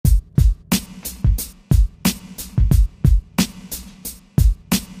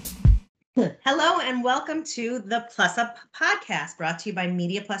Hello and welcome to the Plus Up podcast brought to you by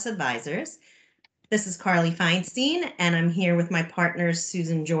Media Plus Advisors. This is Carly Feinstein, and I'm here with my partners,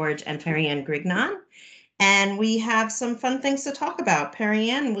 Susan George and Perrianne Grignon. And we have some fun things to talk about.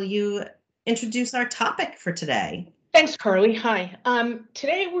 Perrianne, will you introduce our topic for today? Thanks, Carly. Hi.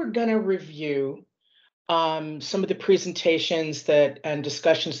 Today we're going to review some of the presentations and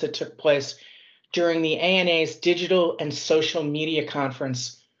discussions that took place during the ANA's Digital and Social Media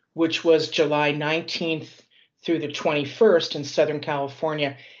Conference, which was July 19th through the 21st in Southern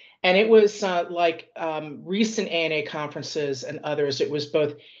California. And it was like recent ANA conferences and others. It was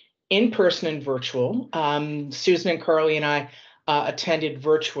both in person and virtual. Susan and Carly and I attended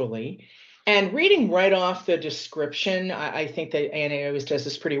virtually. And reading right off the description, I think that ANA always does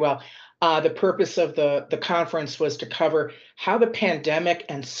this pretty well. The purpose of the conference was to cover how the pandemic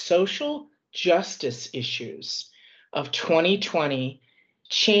and social justice issues of 2020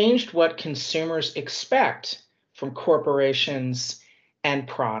 changed what consumers expect from corporations and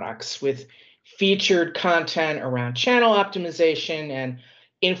products, with featured content around channel optimization and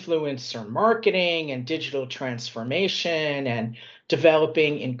influencer marketing and digital transformation and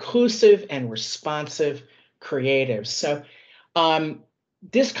developing inclusive and responsive creatives. So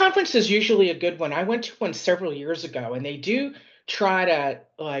this conference is usually a good one. I went to one several years ago, and they do try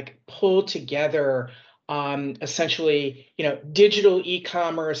to pull together essentially, digital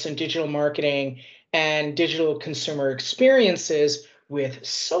e-commerce and digital marketing and digital consumer experiences with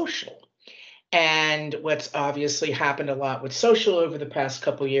social. And what's obviously happened a lot with social over the past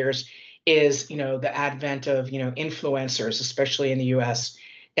couple of years is, the advent of, influencers, especially in the US,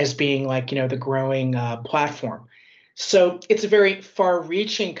 as being the growing platform. So it's a very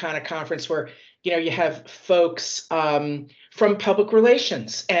far-reaching kind of conference where, you have folks from public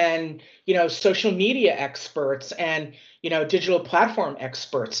relations and, social media experts and, digital platform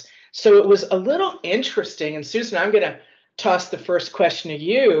experts. So it was a little interesting. And Susan, I'm going to toss the first question to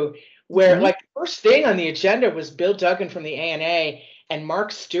you, where Mhm. the first thing on the agenda was Bill Duggan from the ANA and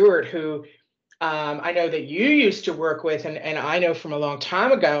Mark Stewart, who I know that you used to work with, and I know from a long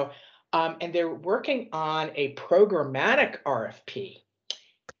time ago, and they're working on a programmatic RFP.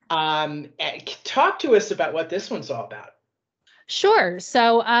 Talk to us about what this one's all about. Sure.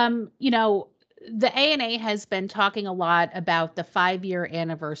 So, the ANA has been talking a lot about the 5-year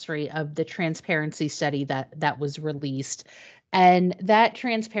anniversary of the transparency study that was released. And that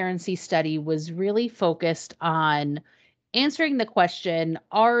transparency study was really focused on answering the question,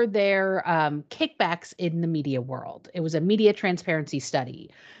 are there kickbacks in the media world? It was a media transparency study.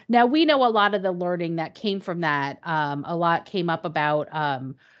 Now, we know a lot of the learning that came from that. A lot came up about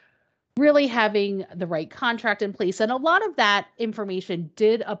really having the right contract in place. And a lot of that information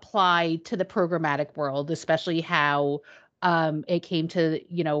did apply to the programmatic world, especially how it came to,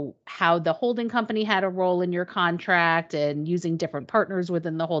 how the holding company had a role in your contract and using different partners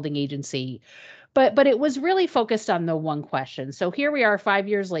within the holding agency. But it was really focused on the one question. So here we are 5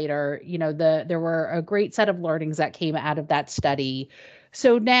 years later, there were a great set of learnings that came out of that study.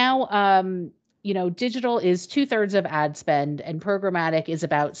 So now digital is 2/3 of ad spend, and programmatic is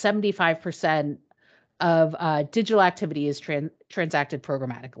about 75% of digital activity is transacted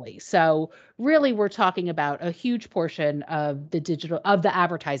programmatically. So really, we're talking about a huge portion of the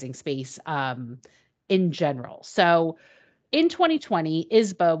advertising space in general. So in 2020,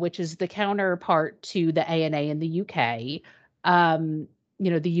 ISBA, which is the counterpart to the ANA in the UK, um,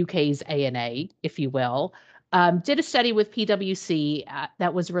 the UK's ANA, if you will, did a study with PwC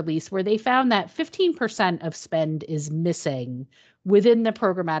that was released where they found that 15% of spend is missing within the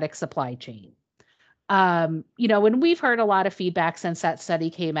programmatic supply chain. And we've heard a lot of feedback since that study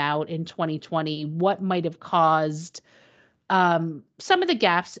came out in 2020, what might have caused some of the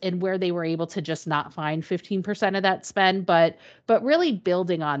gaps in where they were able to just not find 15% of that spend, but really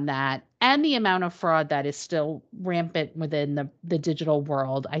building on that and the amount of fraud that is still rampant within the digital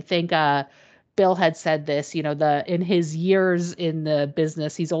world. I think Bill had said this, in his years in the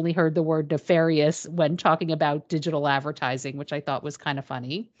business, he's only heard the word nefarious when talking about digital advertising, which I thought was kind of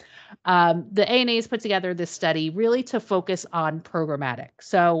funny. The ANA's put together this study really to focus on programmatic.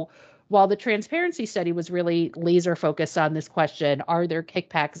 So while the transparency study was really laser focused on this question, are there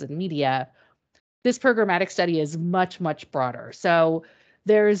kickbacks in media? This programmatic study is much, much broader. So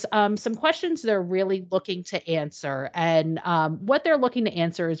there's some questions they're really looking to answer. And what they're looking to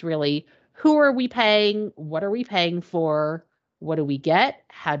answer is really, who are we paying? What are we paying for? What do we get?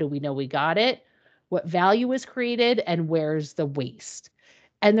 How do we know we got it? What value is created? And where's the waste?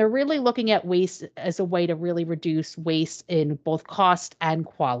 And they're really looking at waste as a way to really reduce waste in both cost and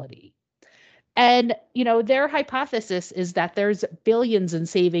quality. And, their hypothesis is that there's billions in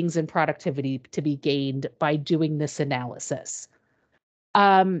savings and productivity to be gained by doing this analysis.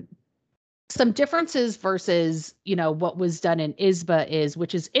 Some differences versus, what was done in ISBA is,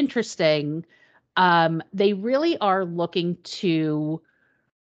 which is interesting, they really are looking to,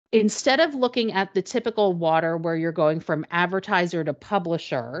 instead of looking at the typical water where you're going from advertiser to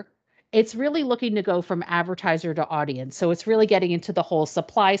publisher, it's really looking to go from advertiser to audience. So it's really getting into the whole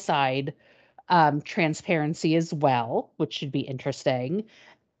supply side transparency as well, which should be interesting.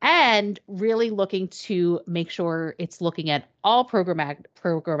 And really looking to make sure it's looking at all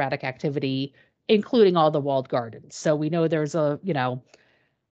programmatic activity, including all the walled gardens. So we know there's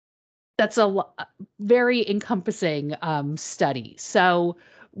that's a very encompassing study. So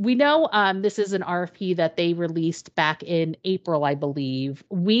we know this is an RFP that they released back in April, I believe.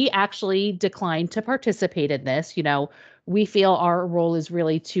 We actually declined to participate in this. We feel our role is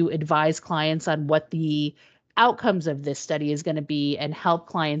really to advise clients on what the outcomes of this study is going to be and help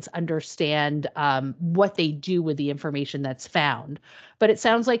clients understand what they do with the information that's found. But it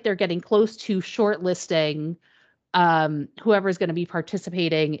sounds like they're getting close to shortlisting whoever is going to be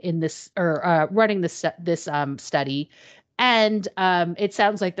participating in this or running this study. And it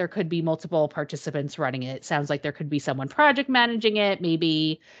sounds like there could be multiple participants running it. It sounds like there could be someone project managing it,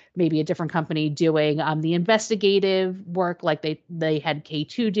 maybe a different company doing the investigative work like they had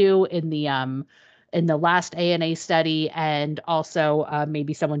K2 do in the last ANA study, and also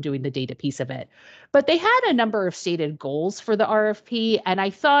maybe someone doing the data piece of it. But they had a number of stated goals for the RFP, and I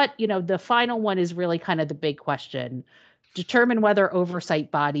thought, the final one is really kind of the big question. Determine whether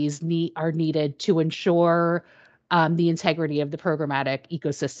oversight bodies are needed to ensure the integrity of the programmatic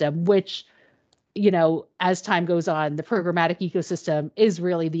ecosystem, which, as time goes on, the programmatic ecosystem is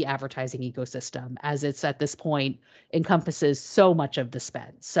really the advertising ecosystem, as it's at this point encompasses so much of the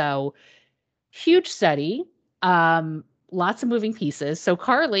spend. So huge study, lots of moving pieces. So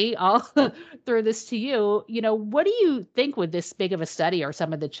Carly, I'll throw this to you. What do you think with this big of a study are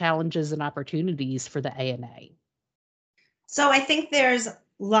some of the challenges and opportunities for the ANA? So I think there's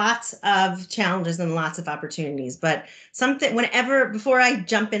lots of challenges and lots of opportunities, but before I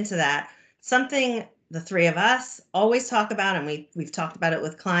jump into that, something the three of us always talk about, and we've talked about it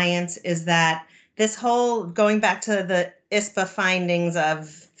with clients, is that this whole going back to the ISBA findings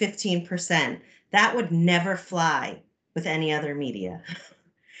of 15%, that would never fly with any other media.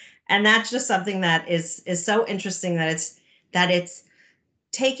 And that's just something that is so interesting that it's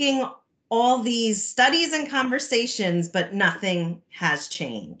taking all these studies and conversations, but nothing has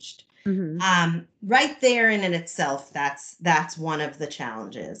changed. Mm-hmm. Right there in itself, that's one of the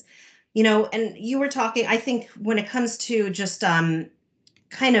challenges. And you were talking, I think when it comes to just kind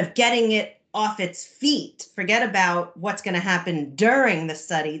of getting it off its feet, forget about what's going to happen during the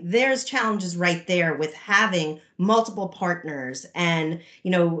study. There's challenges right there with having multiple partners and,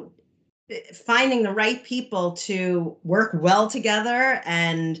 finding the right people to work well together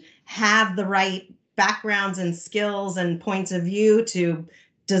and have the right backgrounds and skills and points of view to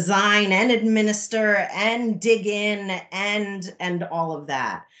design and administer and dig in and all of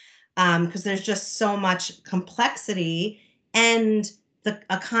that. Because there's just so much complexity and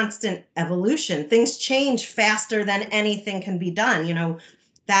a constant evolution. Things change faster than anything can be done.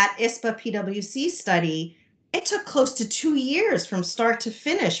 That ISBA PwC study, it took close to 2 years from start to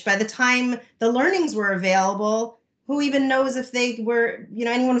finish. By the time the learnings were available, who even knows if they were,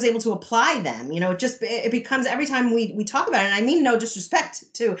 anyone was able to apply them? It becomes, every time we talk about it, and I mean no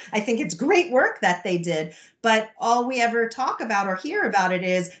disrespect to, I think it's great work that they did, but all we ever talk about or hear about it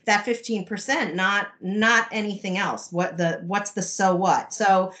is that 15%, not anything else. What's the so what?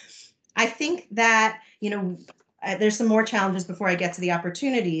 So I think that, there's some more challenges before I get to the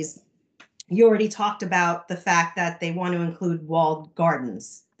opportunities. You already talked about the fact that they want to include walled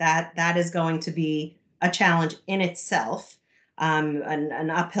gardens. That is going to be a challenge in itself, an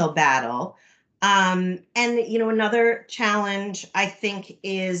uphill battle. And, another challenge, I think,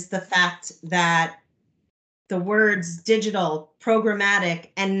 is the fact that the words digital, programmatic,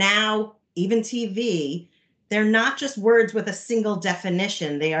 and now even TV, they're not just words with a single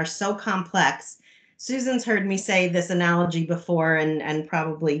definition. They are so complex. Susan's heard me say this analogy before and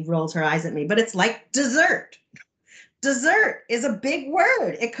probably rolls her eyes at me, but it's like dessert. Dessert is a big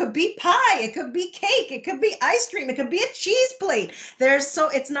word. It could be pie, it could be cake, it could be ice cream, it could be a cheese plate.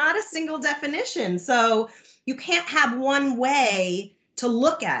 It's not a single definition. So you can't have one way to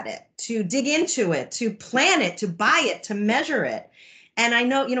look at it, to dig into it, to plan it, to buy it, to measure it. And I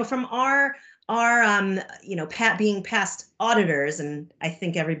know, from our being past auditors, and I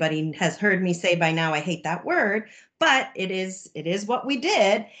think everybody has heard me say by now, I hate that word, but it is what we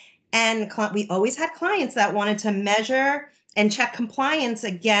did. And we always had clients that wanted to measure and check compliance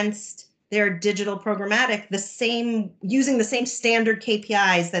against their digital programmatic, using the same standard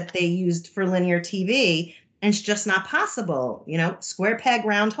KPIs that they used for linear TV. And it's just not possible, square peg,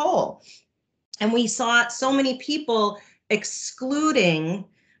 round hole. And we saw so many people excluding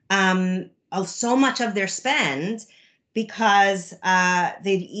so much of their spend because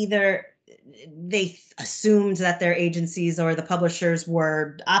they assumed that their agencies or the publishers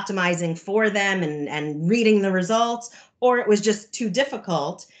were optimizing for them and reading the results, or it was just too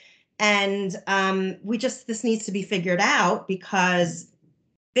difficult. And this needs to be figured out, because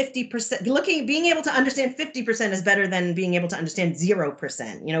 50%, being able to understand 50% is better than being able to understand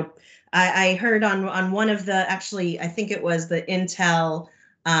 0%. I heard on one of the, actually, I think it was the Intel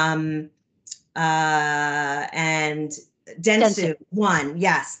and Dentsu one,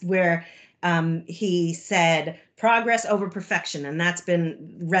 yes, where he said progress over perfection, and that's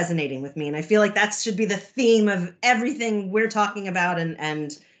been resonating with me. And I feel like that should be the theme of everything we're talking about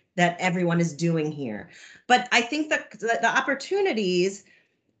and that everyone is doing here. But I think that the opportunities,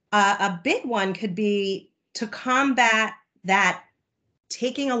 a big one could be to combat that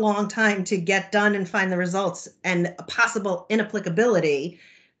taking a long time to get done and find the results and a possible inapplicability.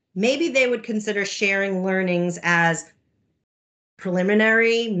 Maybe they would consider sharing learnings as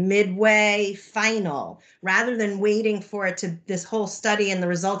preliminary, midway, final, rather than waiting for this whole study and the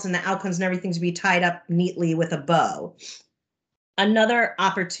results and the outcomes and everything to be tied up neatly with a bow. Another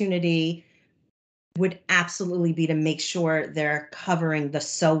opportunity would absolutely be to make sure they're covering the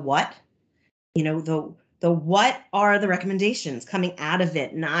so what, the what are the recommendations coming out of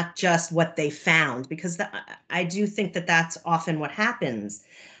it, not just what they found, because I do think that that's often what happens.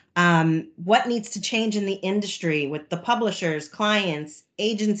 What needs to change in the industry with the publishers, clients,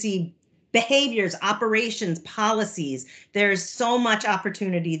 agency behaviors, operations, policies. There's so much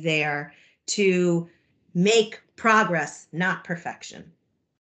opportunity there to make progress, not perfection.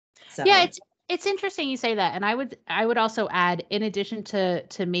 So. Yeah, it's interesting you say that, and I would also add, in addition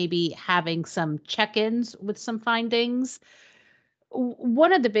to maybe having some check-ins with some findings,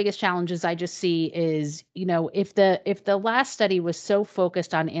 one of the biggest challenges I just see is, if the last study was so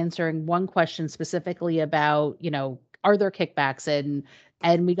focused on answering one question specifically about, are there kickbacks,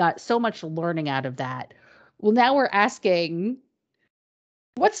 and we got so much learning out of that. Well, now we're asking,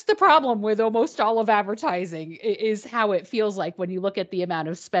 what's the problem with almost all of advertising, is how it feels like when you look at the amount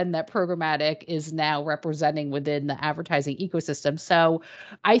of spend that programmatic is now representing within the advertising ecosystem. So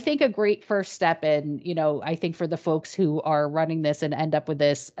I think a great first step in, I think for the folks who are running this and end up with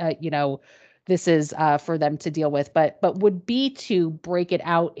this, this is for them to deal with, but would be to break it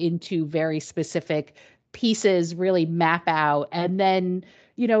out into very specific pieces, really map out. And then,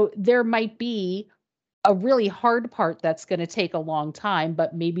 there might be a really hard part that's going to take a long time,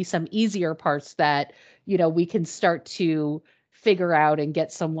 but maybe some easier parts that, we can start to figure out and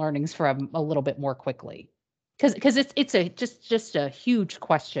get some learnings from a little bit more quickly. Because it's just a huge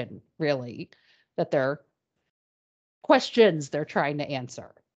question, really, that questions they're trying to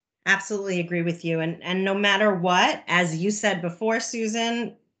answer. Absolutely agree with you. And no matter what, as you said before,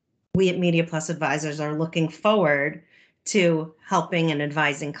 Susan, we at Media Plus Advisors are looking forward to helping and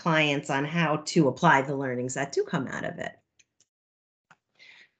advising clients on how to apply the learnings that do come out of it.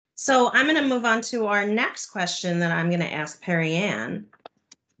 So I'm going to move on to our next question that I'm going to ask Perry Ann.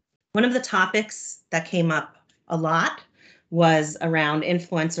 One of the topics that came up a lot was around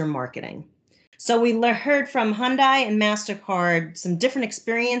influencer marketing. So we heard from Hyundai and MasterCard some different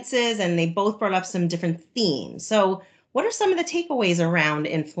experiences, and they both brought up some different themes. So what are some of the takeaways around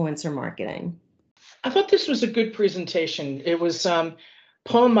influencer marketing? I thought this was a good presentation. It was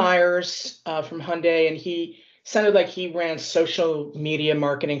Paul Myers from Hyundai, and he sounded like he ran social media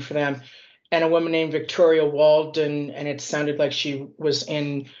marketing for them, and a woman named Victoria Walden, and it sounded like she was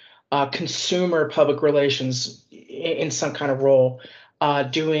in consumer public relations in some kind of role,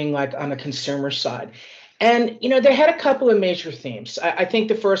 doing like on the consumer side. And, they had a couple of major themes. I think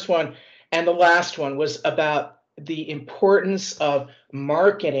the first one and the last one was about the importance of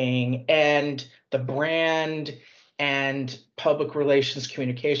marketing and the brand and public relations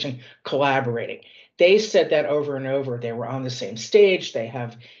communication collaborating. They said that over and over. They were on the same stage. They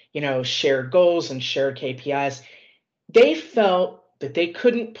have, shared goals and shared KPIs. They felt that they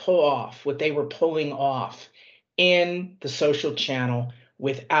couldn't pull off what they were pulling off in the social channel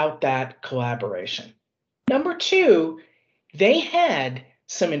without that collaboration. Number two, they had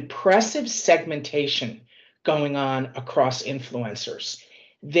some impressive segmentation going on across influencers.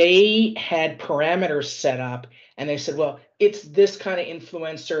 They had parameters set up, and they said, well, it's this kind of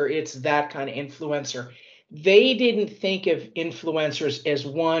influencer, it's that kind of influencer. they didn't think of influencers as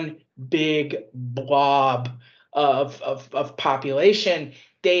one big blob of population.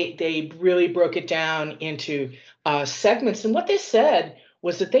 They really broke it down into segments. And what they said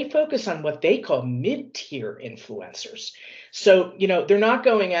was that they focus on what they call mid-tier influencers. So, they're not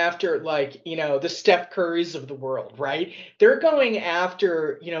going after like, the Steph Currys of the world, right? They're going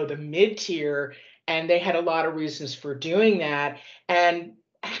after, the mid-tier, and they had a lot of reasons for doing that. And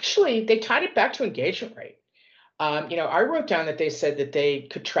actually, they tied it back to engagement rate. I wrote down that they said that they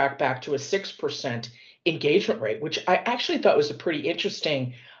could track back to a 6% engagement rate, which I actually thought was a pretty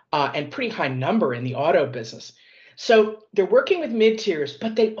interesting and pretty high number in the auto business. So they're working with mid-tiers,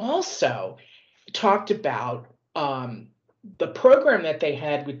 but they also talked about the program that they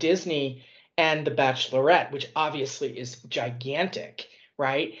had with Disney and The Bachelorette, which obviously is gigantic,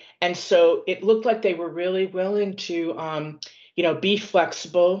 right? And so it looked like they were really willing to, be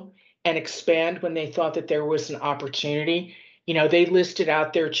flexible and expand when they thought that there was an opportunity. They listed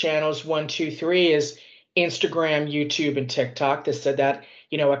out their channels 1, 2, 3 as Instagram, YouTube, and TikTok. They said that,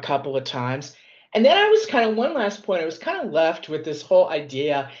 a couple of times. And then I was one last point, I was kind of left with this whole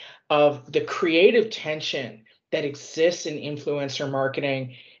idea of the creative tension that exists in influencer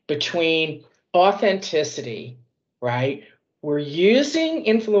marketing between authenticity, right? We're using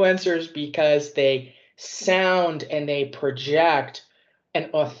influencers because they sound and they project an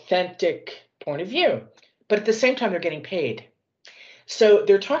authentic point of view, but at the same time, they're getting paid. So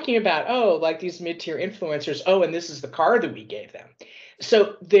they're talking about, like these mid-tier influencers, and this is the car that we gave them.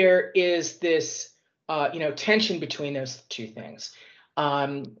 So there is this, tension between those two things.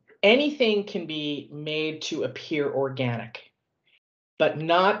 Anything can be made to appear organic, but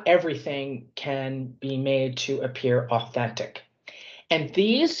not everything can be made to appear authentic. And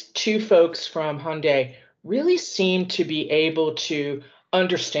these two folks from Hyundai really seem to be able to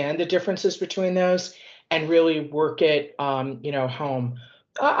understand the differences between those and really work it, home.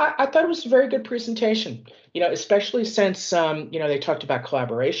 I thought it was a very good presentation, especially since, they talked about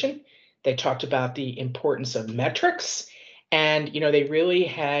collaboration. They talked about the importance of metrics, and, they really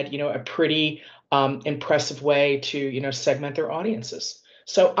had, a pretty impressive way to, segment their audiences.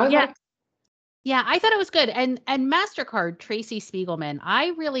 So I Yeah. like. Yeah, I thought it was good. And MasterCard, Tracy Spiegelman, I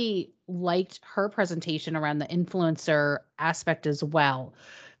really liked her presentation around the influencer aspect as well.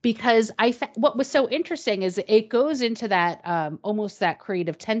 Because what was so interesting is it goes into that almost that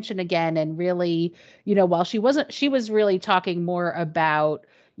creative tension again. And really, while she was really talking more about,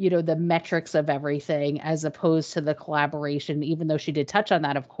 the metrics of everything as opposed to the collaboration, even though she did touch on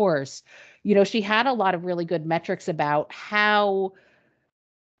that, of course. She had a lot of really good metrics about how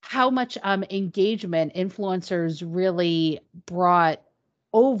much engagement influencers really brought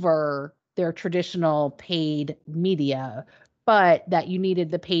over their traditional paid media, but that you needed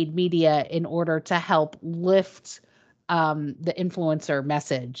the paid media in order to help lift the influencer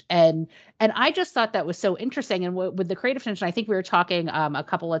message. And I just thought that was so interesting. And with the creative tension, I think we were talking a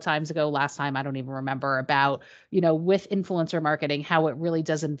couple of times ago, last time, I don't even remember, about, with influencer marketing, how it really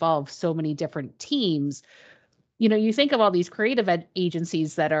does involve so many different teams. You think of all these creative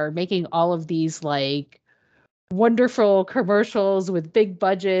agencies that are making all of these like wonderful commercials with big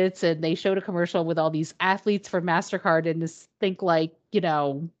budgets, and they showed a commercial with all these athletes from MasterCard, and just think like,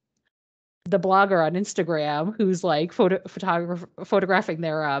 the blogger on Instagram who's like photographing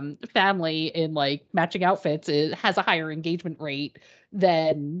their family in like matching outfits has a higher engagement rate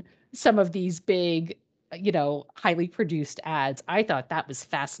than some of these big, highly produced ads. I thought that was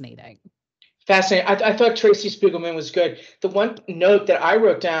fascinating. Fascinating. I thought Tracy Spiegelman was good. The one note that I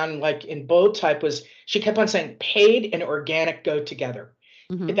wrote down, like in bold type, was she kept on saying paid and organic go together.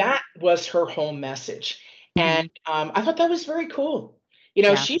 Mm-hmm. That was her whole message. Mm-hmm. And I thought that was very cool.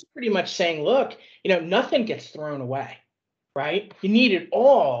 Yeah. She's pretty much saying, look, nothing gets thrown away, right? You need it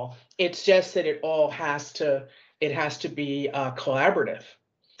all. It's just that it has to be collaborative.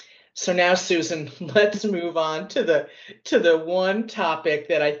 So now, Susan, let's move on to the one topic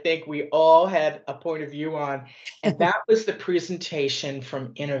that I think we all had a point of view on, and that was the presentation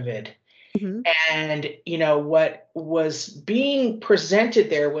from Innovid. Mm-hmm. And what was being presented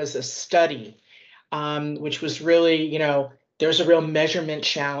there was a study, which was really, there's a real measurement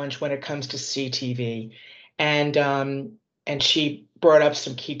challenge when it comes to CTV, and she brought up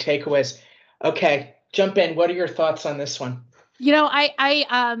some key takeaways. Okay, jump in. What are your thoughts on this one?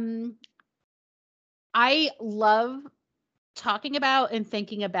 I love talking about and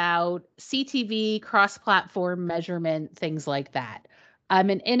thinking about CTV, cross-platform measurement, things like that.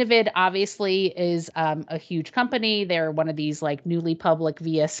 And Innovid obviously is a huge company. They're one of these like newly public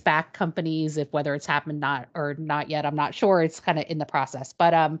via SPAC companies. If whether it's happened not yet, I'm not sure. It's kind of in the process.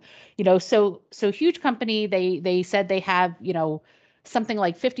 But so huge company. They said they have something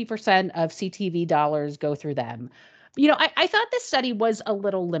like 50% of CTV dollars go through them. I thought this study was a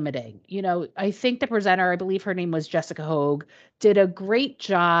little limiting. I think the presenter, I believe her name was Jessica Hogue, did a great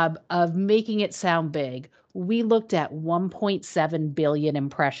job of making it sound big. We looked at 1.7 billion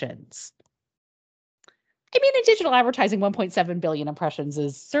impressions. I mean, in digital advertising, 1.7 billion impressions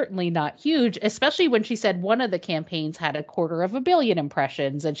is certainly not huge, especially when she said one of the campaigns had 250 million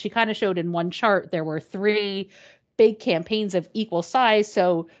impressions. And she kind of showed in one chart there were 3 big campaigns of equal size.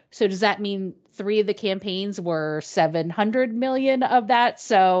 So does that mean 3 of the campaigns were 700 million of that?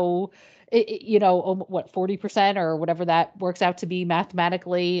 So, what, 40% or whatever that works out to be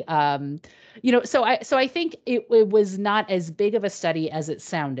mathematically. So I think it was not as big of a study as it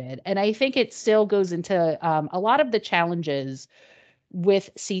sounded, and I think it still goes into a lot of the challenges with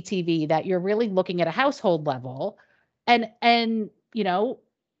CTV that you're really looking at a household level, and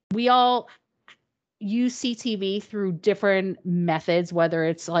we all use CTV through different methods, whether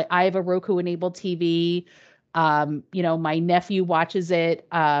it's like I have a Roku enabled TV. My nephew watches it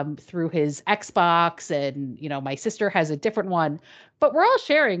through his Xbox, and my sister has a different one, but we're all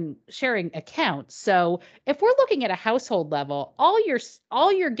sharing accounts. So if we're looking at a household level,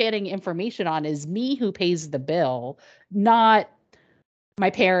 all you're getting information on is me who pays the bill, not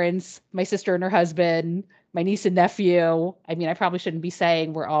my parents, my sister and her husband, my niece and nephew. I mean, I probably shouldn't be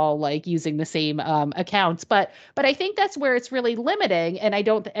saying we're all like using the same accounts, but I think that's where it's really limiting. And I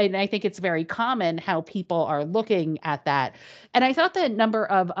think it's very common how people are looking at that. And I thought the number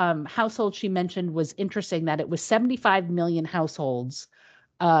of households she mentioned was interesting, that it was 75 million households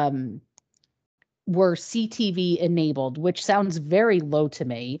were CTV enabled, which sounds very low to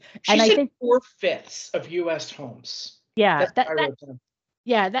me. She and said I think 4/5 of U.S. homes. yeah, That's what I wrote down.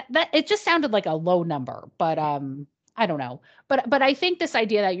 yeah, that it just sounded like a low number, but I don't know. But I think this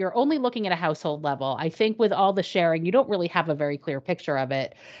idea that you're only looking at a household level, I think with all the sharing, you don't really have a very clear picture of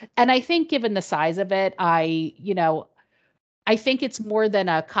it. And I think given the size of it, I think it's more than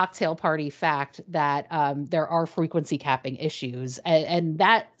a cocktail party fact that there are frequency capping issues. And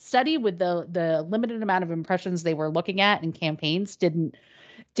that study with the limited amount of impressions they were looking at in campaigns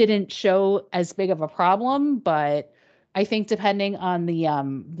didn't show as big of a problem, but I think depending on the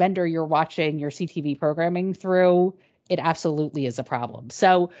vendor you're watching your CTV programming through, it absolutely is a problem.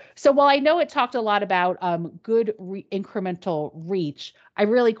 So while I know it talked a lot about good incremental reach, I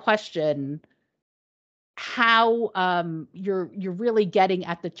really question how you're really getting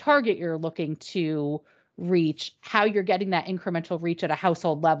at the target you're looking to reach, how you're getting that incremental reach at a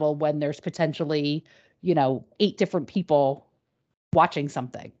household level when there's potentially 8 different people watching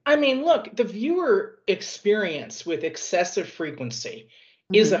something. I mean, look, the viewer experience with excessive frequency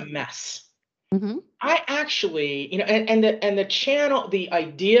is a mess. Mm-hmm. I actually, and the channel, the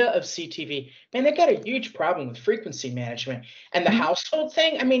idea of CTV, man, they got a huge problem with frequency management. And the household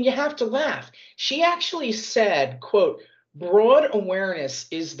thing, I mean, you have to laugh. She actually said, quote, broad awareness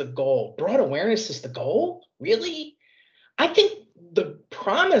is the goal. Broad awareness is the goal? Really? I think the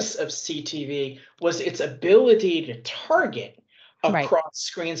promise of CTV was its ability to target across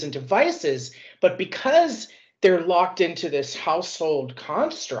screens and devices, but because they're locked into this household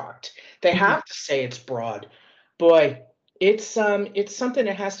construct, they have to say it's broad. Boy, it's something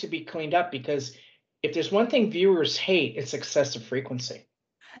that has to be cleaned up, because if there's one thing viewers hate, it's excessive frequency.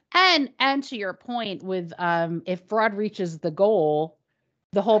 And to your point with if broad reach is the goal,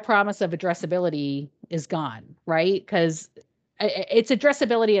 the whole promise of addressability is gone, right? Because it's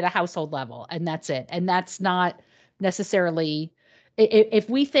addressability at a household level, and that's it. And that's not necessarily if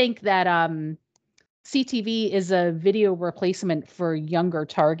we think that CTV is a video replacement for younger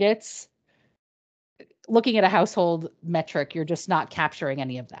targets, looking at a household metric, you're just not capturing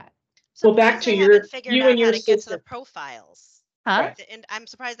any of that. So well, back to you and your how to get to the profiles. Huh? And I'm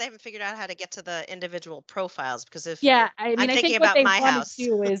surprised they haven't figured out how to get to the individual profiles, because I mean, I think what they want to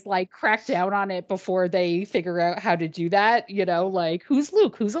do is like crack down on it before they figure out how to do that. Like who's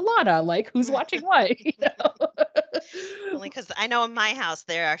Luke, who's Alana, like who's watching what. Only because I know in my house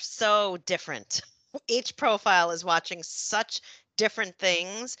they are so different. Each profile is watching such different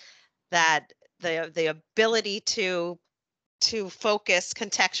things that the ability to focus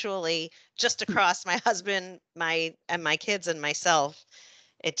contextually just across my husband, my kids and myself,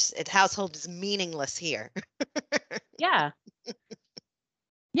 it's household is meaningless here. Yeah.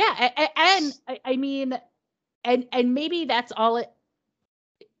 And I mean, and maybe that's all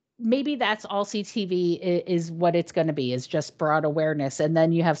maybe that's all CTV is what it's going to be, is just broad awareness. And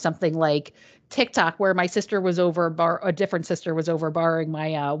then you have something like TikTok, where my sister was over a different sister was over borrowing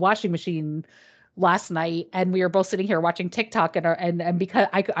my washing machine last night, and we were both sitting here watching TikTok, and because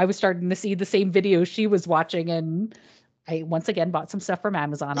I was starting to see the same videos she was watching, and I once again bought some stuff from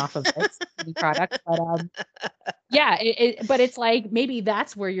Amazon off of this product. But yeah, but it's like maybe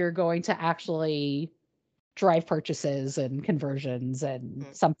that's where you're going to actually drive purchases and conversions and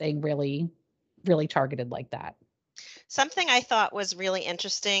something really, really targeted like that. Something I thought was really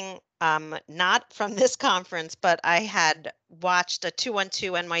interesting, not from this conference, but I had watched a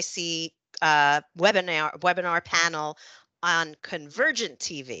 212 NYC webinar panel on Convergent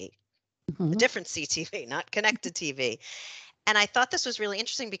TV, a different CTV, not connected TV. And I thought this was really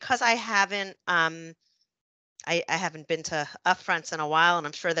interesting because I haven't been to upfronts in a while, and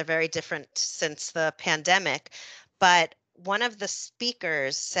I'm sure they're very different since the pandemic. But one of the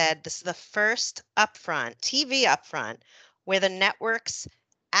speakers said this is the first upfront, TV upfront, where the networks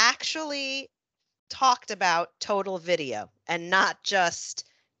actually talked about total video and not just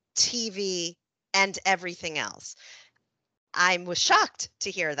TV and everything else. I was shocked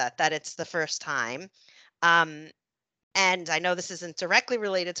to hear that it's the first time. And I know this isn't directly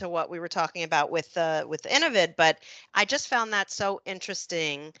related to what we were talking about with Innovid, but I just found that so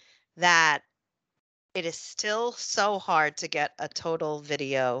interesting that it is still so hard to get a total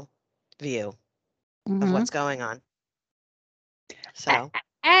video view of what's going on. So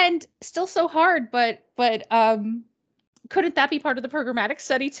and still so hard, but couldn't that be part of the programmatic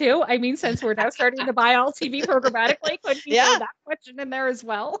study too? I mean, since we're now starting to buy all TV programmatically, couldn't you throw that question in there as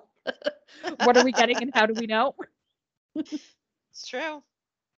well? What are we getting and how do we know? It's true.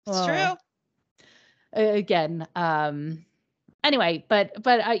 It's true. Again, anyway,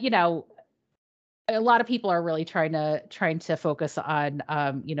 but you know, a lot of people are really trying to focus on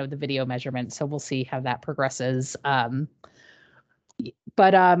you know, the video measurement. So we'll see how that progresses. But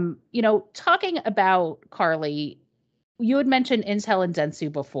you know, talking about Carly, you had mentioned Intel and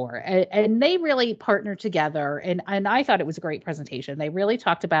Dentsu before, and they really partnered together, and I thought it was a great presentation. They really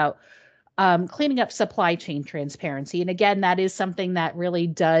talked about cleaning up supply chain transparency. And again, that is something that really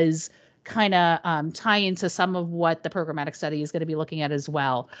does kind of tie into some of what the programmatic study is going to be looking at as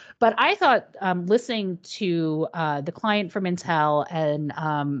well. But I thought listening to the client from Intel and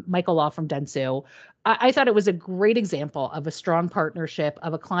Michael Law from Dentsu, I thought it was a great example of a strong partnership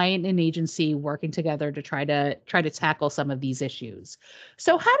of a client and agency working together to try to tackle some of these issues.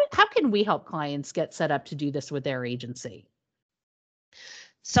 So how can we help clients get set up to do this with their agency?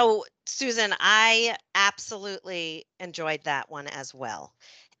 So, Susan, I absolutely enjoyed that one as well.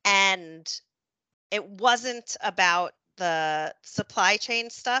 And it wasn't about the supply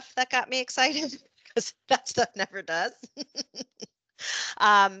chain stuff that got me excited, because that stuff never does.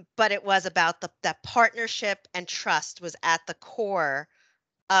 But it was about that partnership and trust was at the core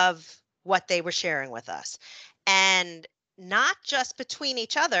of what they were sharing with us. And not just between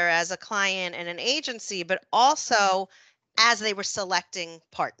each other as a client and an agency, but also as they were selecting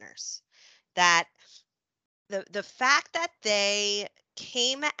partners. That the fact that they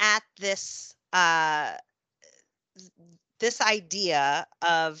came at this this idea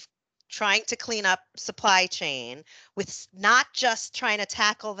of trying to clean up supply chain with not just trying to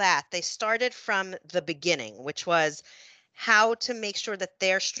tackle that, they started from the beginning, which was how to make sure that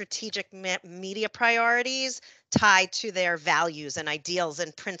their strategic media priorities tied to their values and ideals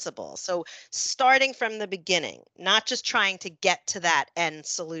and principles. So starting from the beginning, not just trying to get to that end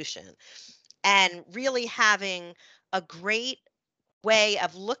solution, and really having a great way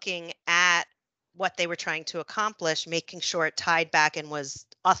of looking at what they were trying to accomplish, making sure it tied back and was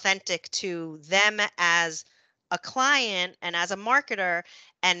authentic to them as a client and as a marketer,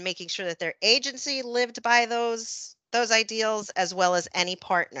 and making sure that their agency lived by those ideals as well as any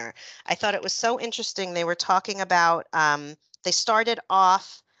partner. I thought it was so interesting. They were talking about, they started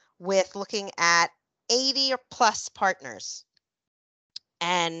off with looking at 80 or plus partners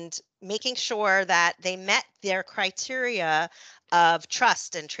and making sure that they met their criteria of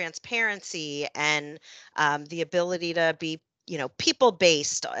trust and transparency and the ability to be, you know,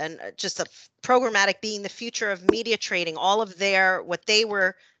 people-based, and just a programmatic being the future of media trading, all of what they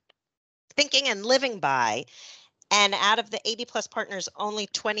were thinking and living by. And out of the 80 plus partners, only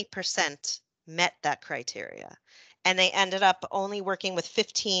 20% met that criteria. And they ended up only working with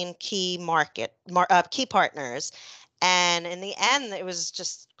 15 key key partners. And in the end, it was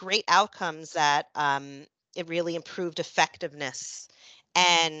just great outcomes that it really improved effectiveness.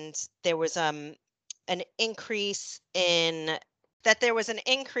 And there was an increase in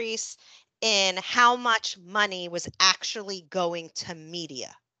how much money was actually going to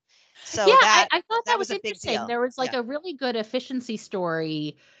media. So Yeah, that I thought that that was was a big interesting. deal. There was like Yeah. a really good efficiency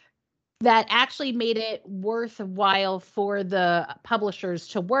story that actually made it worthwhile for the publishers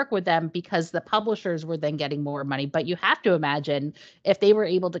to work with them because the publishers were then getting more money. But you have to imagine if they were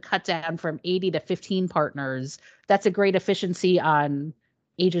able to cut down from 80 to 15 partners, that's a great efficiency on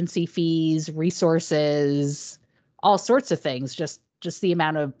agency fees, resources, all sorts of things, just the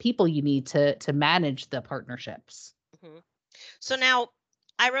amount of people you need to manage the partnerships. Mhm. So now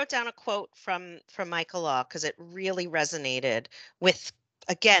I wrote down a quote from Michael Law because it really resonated with,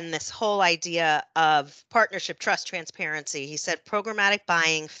 again, this whole idea of partnership, trust, transparency. He said programmatic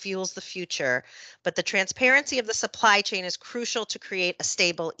buying fuels the future, but the transparency of the supply chain is crucial to create a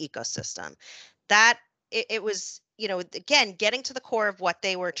stable ecosystem. That it was, again, getting to the core of what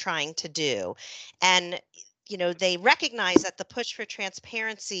they were trying to do. And they recognize that the push for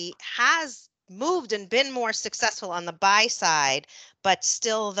transparency has moved and been more successful on the buy side, but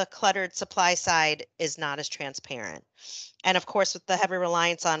still the cluttered supply side is not as transparent. And of course, with the heavy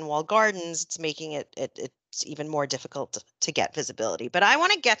reliance on walled gardens, it's making it's even more difficult to get visibility. But I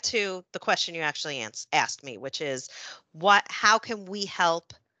want to get to the question you actually asked me, which is how can we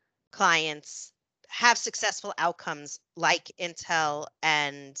help clients have successful outcomes like Intel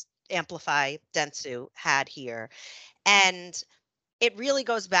and Amplify Dentsu had here? And it really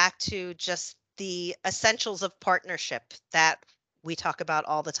goes back to just the essentials of partnership that we talk about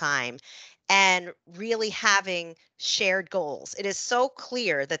all the time and really having shared goals. It is so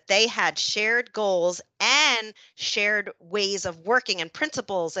clear that they had shared goals and shared ways of working and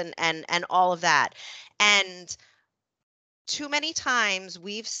principles and all of that. And too many times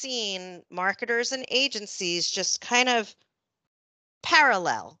we've seen marketers and agencies just kind of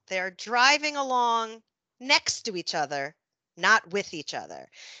parallel. They're driving along next to each other, not with each other.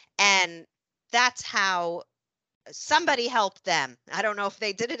 And that's how somebody helped them. I don't know if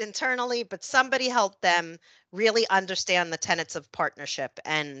they did it internally, but somebody helped them really understand the tenets of partnership.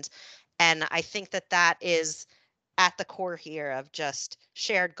 And I think that is at the core here of just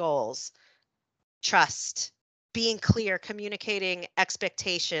shared goals, trust, being clear, communicating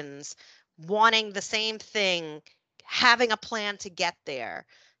expectations, wanting the same thing, having a plan to get there.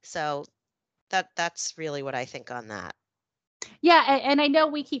 So that's really what I think on that. Yeah, and I know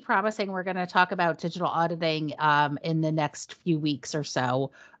we keep promising we're going to talk about digital auditing in the next few weeks or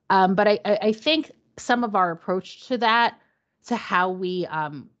so, but I think some of our approach to that, to how we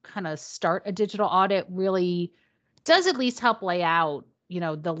kind of start a digital audit, really does at least help lay out,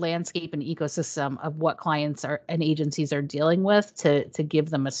 the landscape and ecosystem of what clients are and agencies are dealing with to give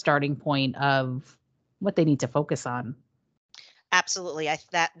them a starting point of what they need to focus on. Absolutely.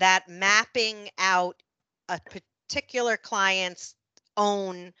 That mapping out a particular client's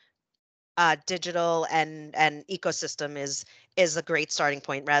own digital and ecosystem is a great starting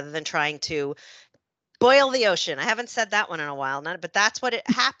point rather than trying to boil the ocean. I haven't said that one in a while, but that's what it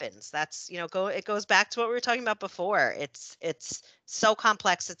happens. That's, it goes back to what we were talking about before. It's so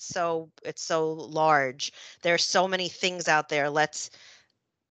complex. It's so large. There's so many things out there.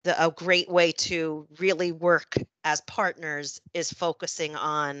 A great way to really work as partners is focusing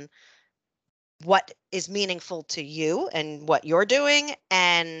on what is meaningful to you and what you're doing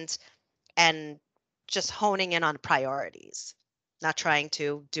and just honing in on priorities, not trying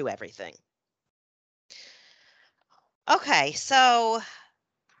to do everything. Okay, so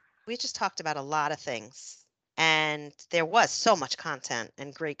we just talked about a lot of things and there was so much content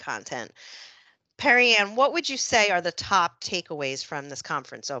and great content. Perry Ann, what would you say are the top takeaways from this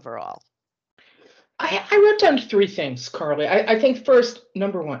conference overall? I wrote down three things, Carly. I think first,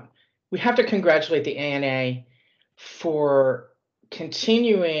 number one, we have to congratulate the ANA for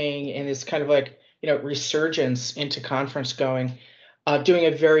continuing in this kind of like, resurgence into conference going, doing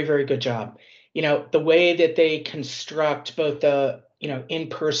a very, very good job. The way that they construct both the,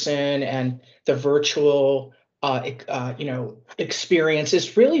 in-person and the virtual, experience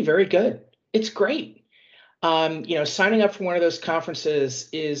is really very good. It's great. Signing up for one of those conferences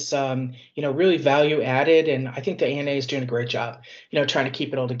is, really value added. And I think the ANA is doing a great job, trying to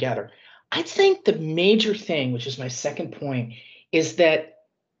keep it all together. I think the major thing, which is my second point, is that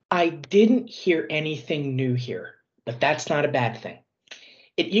I didn't hear anything new here, but that's not a bad thing.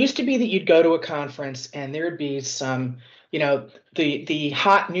 It used to be that you'd go to a conference and there'd be some, the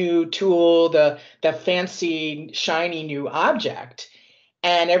hot new tool, the fancy shiny new object,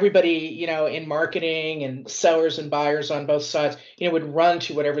 and everybody, in marketing and sellers and buyers on both sides, would run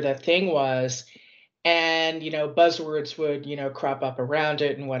to whatever that thing was, and buzzwords would crop up around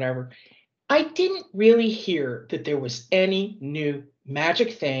it and whatever. I didn't really hear that there was any new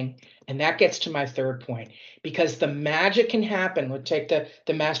magic thing. And that gets to my third point, because the magic can happen. We'll take the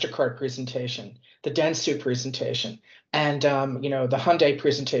MasterCard presentation, the Dentsu presentation, and the Hyundai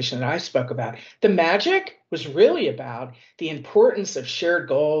presentation that I spoke about. The magic was really about the importance of shared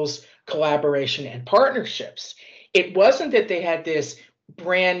goals, collaboration, and partnerships. It wasn't that they had this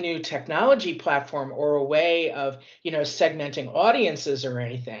brand new technology platform or a way of segmenting audiences or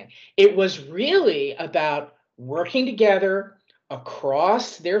anything. It was really about working together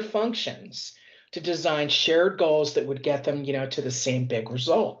across their functions to design shared goals that would get them to the same big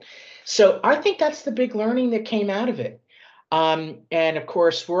result. So I think that's the big learning that came out of it. And of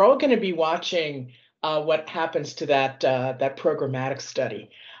course, we're all going to be watching what happens to that programmatic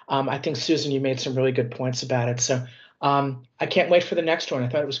study. I think, Susan, you made some really good points about it. So I can't wait for the next one. I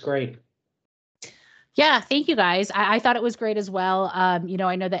thought it was great. Yeah, thank you guys. I thought it was great as well. I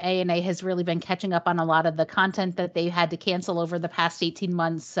know the ANA has really been catching up on a lot of the content that they had to cancel over the past 18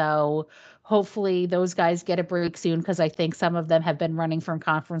 months. So hopefully those guys get a break soon, because I think some of them have been running from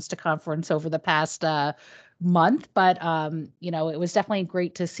conference to conference over the past month. But it was definitely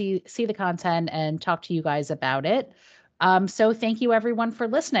great to see the content and talk to you guys about it. So thank you everyone for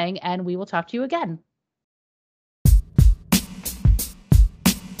listening, and we will talk to you again.